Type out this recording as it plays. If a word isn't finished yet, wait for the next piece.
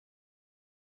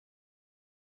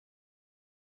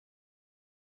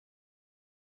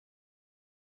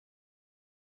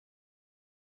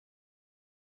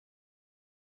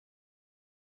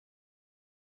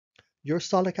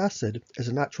Ursolic acid is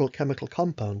a natural chemical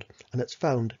compound and it's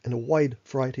found in a wide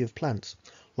variety of plants,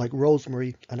 like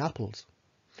rosemary and apples.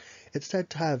 It's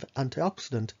said to have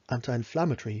antioxidant,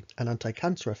 anti-inflammatory and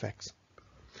anti-cancer effects.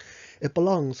 It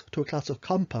belongs to a class of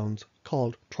compounds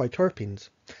called triterpenes,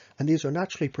 and these are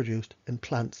naturally produced in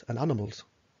plants and animals.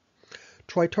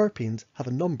 Triterpenes have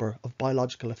a number of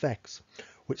biological effects,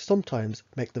 which sometimes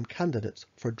make them candidates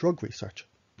for drug research.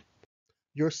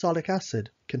 Ursolic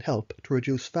acid can help to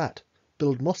reduce fat,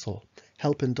 build muscle,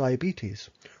 help in diabetes,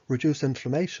 reduce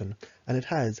inflammation, and it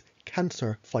has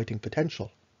cancer-fighting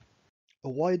potential. A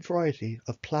wide variety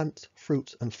of plants,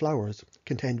 fruits, and flowers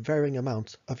contain varying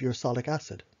amounts of ursolic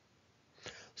acid.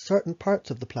 Certain parts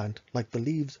of the plant, like the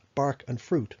leaves, bark, and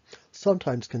fruit,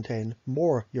 sometimes contain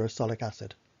more ursolic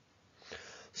acid.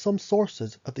 Some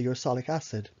sources of the ursolic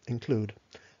acid include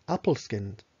apple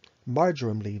skins,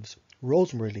 marjoram leaves,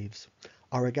 rosemary leaves,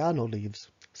 oregano leaves,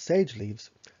 sage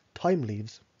leaves, thyme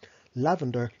leaves,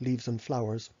 lavender leaves and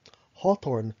flowers,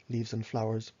 hawthorn leaves and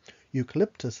flowers,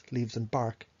 eucalyptus leaves and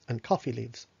bark, and coffee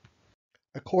leaves.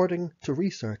 According to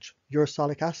research,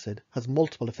 ursolic acid has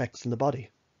multiple effects in the body.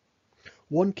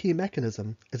 One key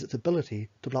mechanism is its ability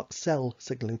to block cell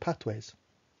signaling pathways.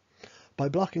 By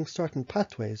blocking certain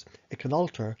pathways, it can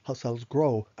alter how cells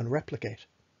grow and replicate.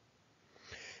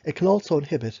 It can also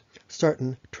inhibit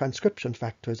certain transcription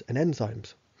factors and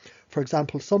enzymes. For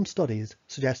example, some studies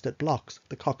suggest it blocks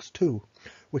the COX-2,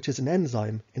 which is an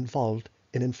enzyme involved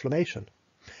in inflammation,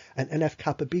 and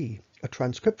NF-kappa B, a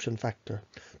transcription factor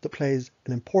that plays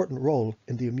an important role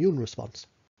in the immune response.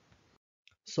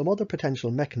 Some other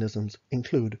potential mechanisms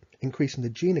include increasing the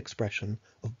gene expression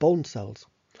of bone cells,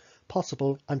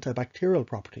 possible antibacterial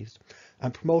properties,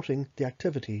 and promoting the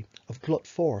activity of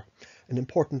GLUT4, an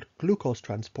important glucose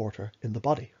transporter in the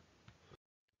body.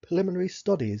 Preliminary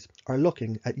studies are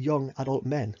looking at young adult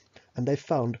men, and they've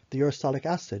found the ursolic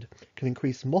acid can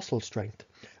increase muscle strength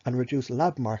and reduce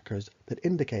lab markers that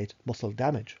indicate muscle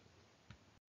damage.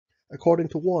 According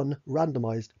to one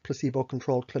randomized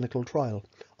placebo-controlled clinical trial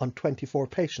on 24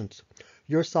 patients,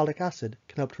 ursolic acid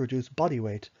can help to reduce body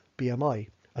weight, BMI,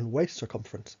 and waist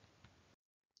circumference.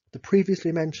 The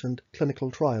previously mentioned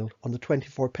clinical trial on the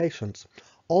 24 patients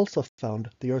also found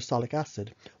the ursolic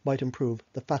acid might improve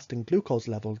the fasting glucose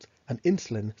levels and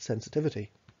insulin sensitivity.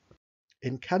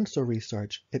 In cancer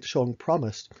research, it's showing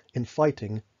promise in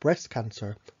fighting breast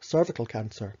cancer, cervical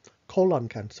cancer, colon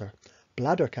cancer,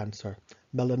 bladder cancer,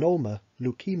 melanoma,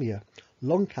 leukemia,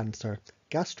 lung cancer,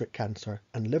 gastric cancer,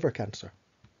 and liver cancer.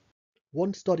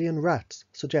 One study in rats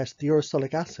suggests the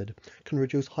ursolic acid can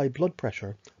reduce high blood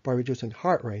pressure by reducing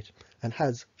heart rate and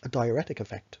has a diuretic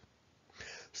effect.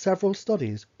 Several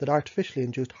studies that artificially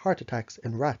induced heart attacks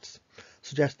in rats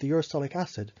suggest the ursolic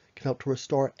acid can help to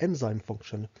restore enzyme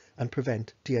function and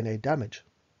prevent DNA damage.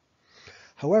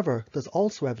 However, there's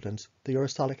also evidence the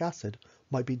ursolic acid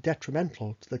might be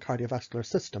detrimental to the cardiovascular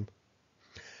system.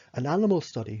 An animal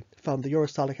study found the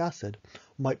ursolic acid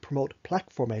might promote plaque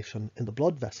formation in the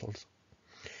blood vessels.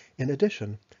 In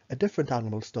addition, a different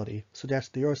animal study suggests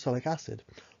the ursolic acid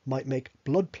might make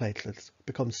blood platelets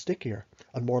become stickier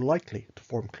and more likely to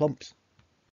form clumps.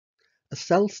 A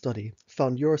cell study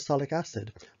found ursolic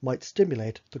acid might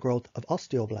stimulate the growth of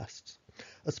osteoblasts,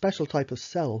 a special type of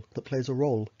cell that plays a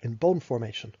role in bone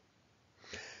formation.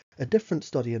 A different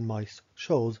study in mice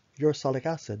shows ursolic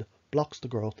acid blocks the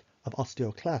growth of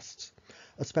osteoclasts,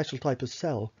 a special type of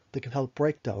cell that can help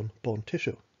break down bone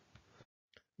tissue.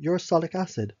 Ursolic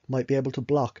acid might be able to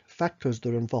block factors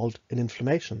that are involved in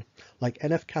inflammation, like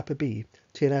NF-kappa B,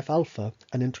 TNF-alpha,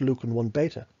 and interleukin-1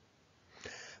 beta.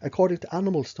 According to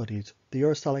animal studies, the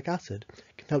ursolic acid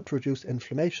can help to reduce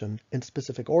inflammation in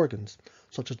specific organs,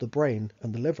 such as the brain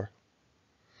and the liver.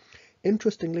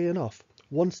 Interestingly enough,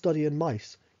 one study in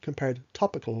mice compared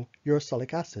topical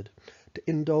ursolic acid to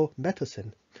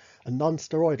indomethacin, a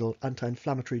non-steroidal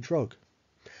anti-inflammatory drug,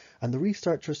 and the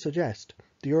researchers suggest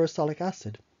the ursolic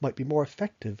acid might be more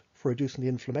effective for reducing the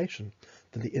inflammation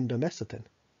than the indomethacin.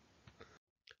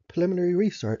 Preliminary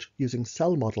research using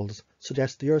cell models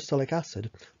suggests the ursolic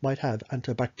acid might have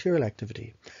antibacterial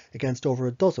activity against over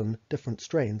a dozen different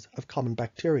strains of common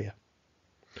bacteria.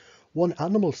 One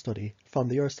animal study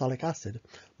found the ursolic acid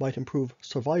might improve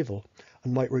survival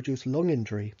and might reduce lung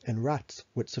injury in rats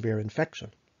with severe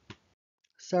infection.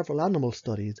 Several animal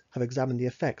studies have examined the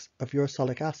effects of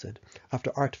ursolic acid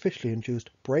after artificially induced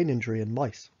brain injury in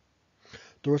mice.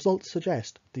 The results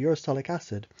suggest the ursolic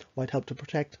acid might help to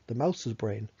protect the mouse's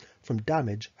brain from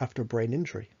damage after brain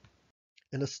injury.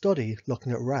 In a study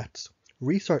looking at rats,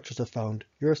 researchers have found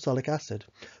ursolic acid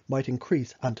might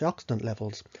increase antioxidant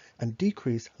levels and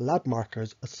decrease lab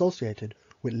markers associated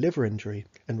with liver injury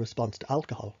in response to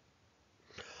alcohol.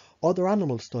 Other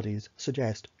animal studies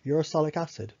suggest urusolic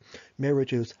acid may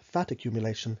reduce fat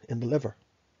accumulation in the liver.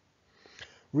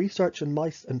 Research in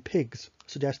mice and pigs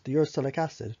suggests the urusolic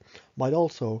acid might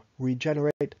also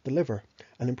regenerate the liver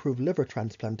and improve liver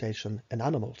transplantation in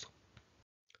animals.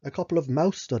 A couple of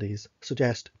mouse studies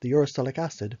suggest the urusolic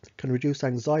acid can reduce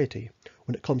anxiety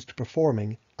when it comes to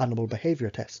performing animal behavior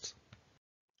tests.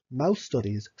 Mouse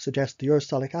studies suggest the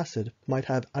urusolic acid might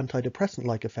have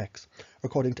antidepressant-like effects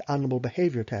according to animal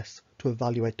behavior tests to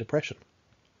evaluate depression.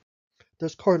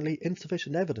 There's currently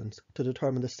insufficient evidence to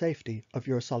determine the safety of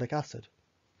urusolic acid.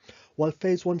 While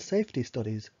phase 1 safety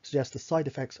studies suggest the side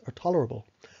effects are tolerable,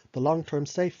 the long-term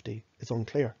safety is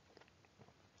unclear.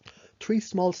 3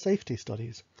 small safety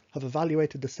studies have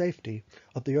evaluated the safety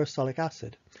of the urusolic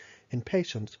acid in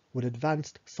patients with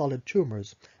advanced solid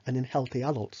tumours and in healthy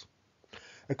adults.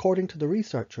 According to the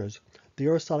researchers, the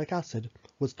urusolic acid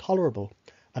was tolerable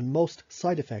and most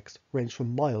side effects range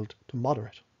from mild to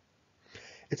moderate.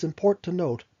 It's important to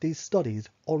note these studies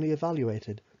only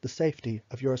evaluated the safety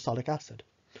of urusolic acid.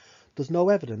 There's no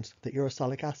evidence that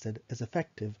urusolic acid is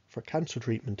effective for cancer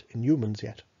treatment in humans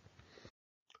yet.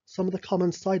 Some of the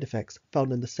common side effects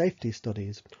found in the safety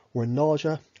studies were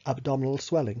nausea, abdominal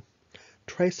swelling,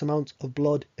 trace amounts of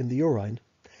blood in the urine,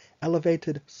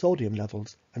 elevated sodium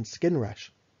levels, and skin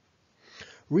rash.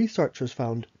 Researchers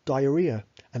found diarrhea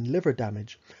and liver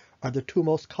damage are the 2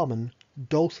 most common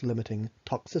dose-limiting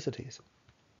toxicities.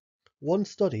 One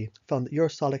study found that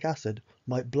urusolic acid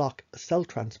might block a cell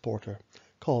transporter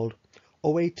called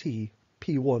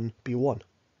OAT-P1B1,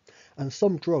 and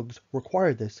some drugs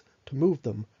require this to move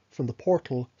them from the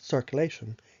portal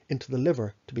circulation into the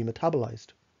liver to be metabolized.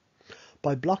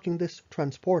 By blocking this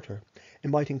transporter, it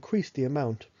might increase the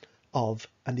amount of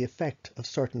and the effect of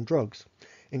certain drugs,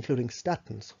 including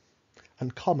statins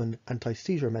and common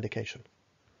anti-seizure medication.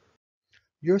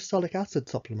 Urusolic acid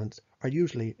supplements are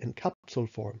usually in capsule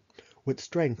form, with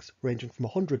strengths ranging from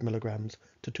 100 mg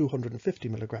to 250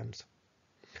 mg.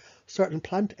 Certain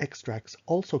plant extracts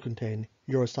also contain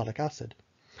urusolic acid.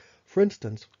 For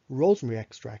instance, rosemary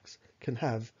extracts can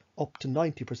have up to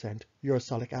 90%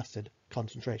 urusolic acid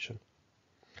concentration.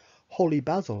 Holy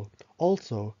basil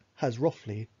also has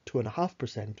roughly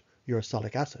 2.5%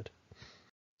 urusolic acid.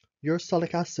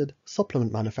 Urusolic acid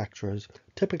supplement manufacturers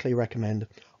typically recommend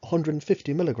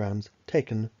 150 mg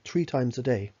taken 3 times a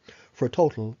day for a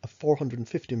total of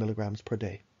 450 mg per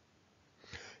day.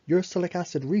 Ursolic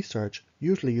acid research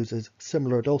usually uses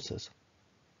similar doses.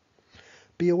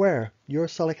 Be aware,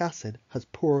 urusolic acid has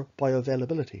poor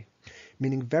bioavailability,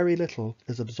 meaning very little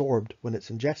is absorbed when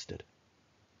it's ingested.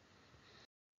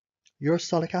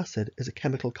 Urusolic acid is a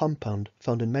chemical compound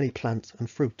found in many plants and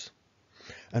fruits,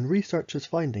 and research is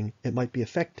finding it might be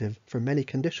effective for many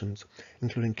conditions,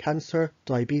 including cancer,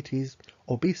 diabetes,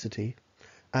 obesity,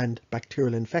 and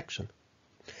bacterial infection.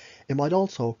 It might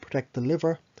also protect the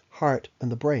liver, heart,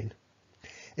 and the brain.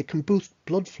 It can boost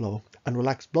blood flow and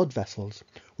relax blood vessels,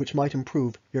 which might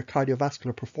improve your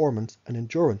cardiovascular performance and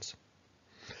endurance.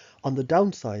 On the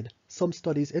downside, some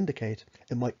studies indicate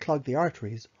it might clog the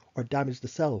arteries or damage the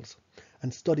cells,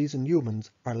 and studies in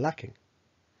humans are lacking.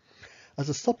 As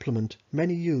a supplement,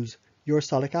 many use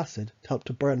urusolic acid to help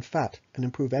to burn fat and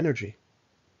improve energy.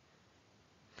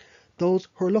 Those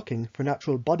who are looking for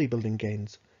natural bodybuilding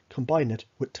gains combine it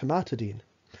with tomatidine,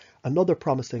 another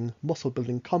promising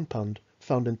muscle-building compound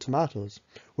found in tomatoes,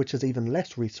 which has even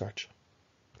less research.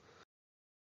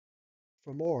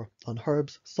 For more on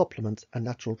herbs, supplements, and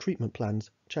natural treatment plans,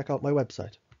 check out my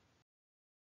website.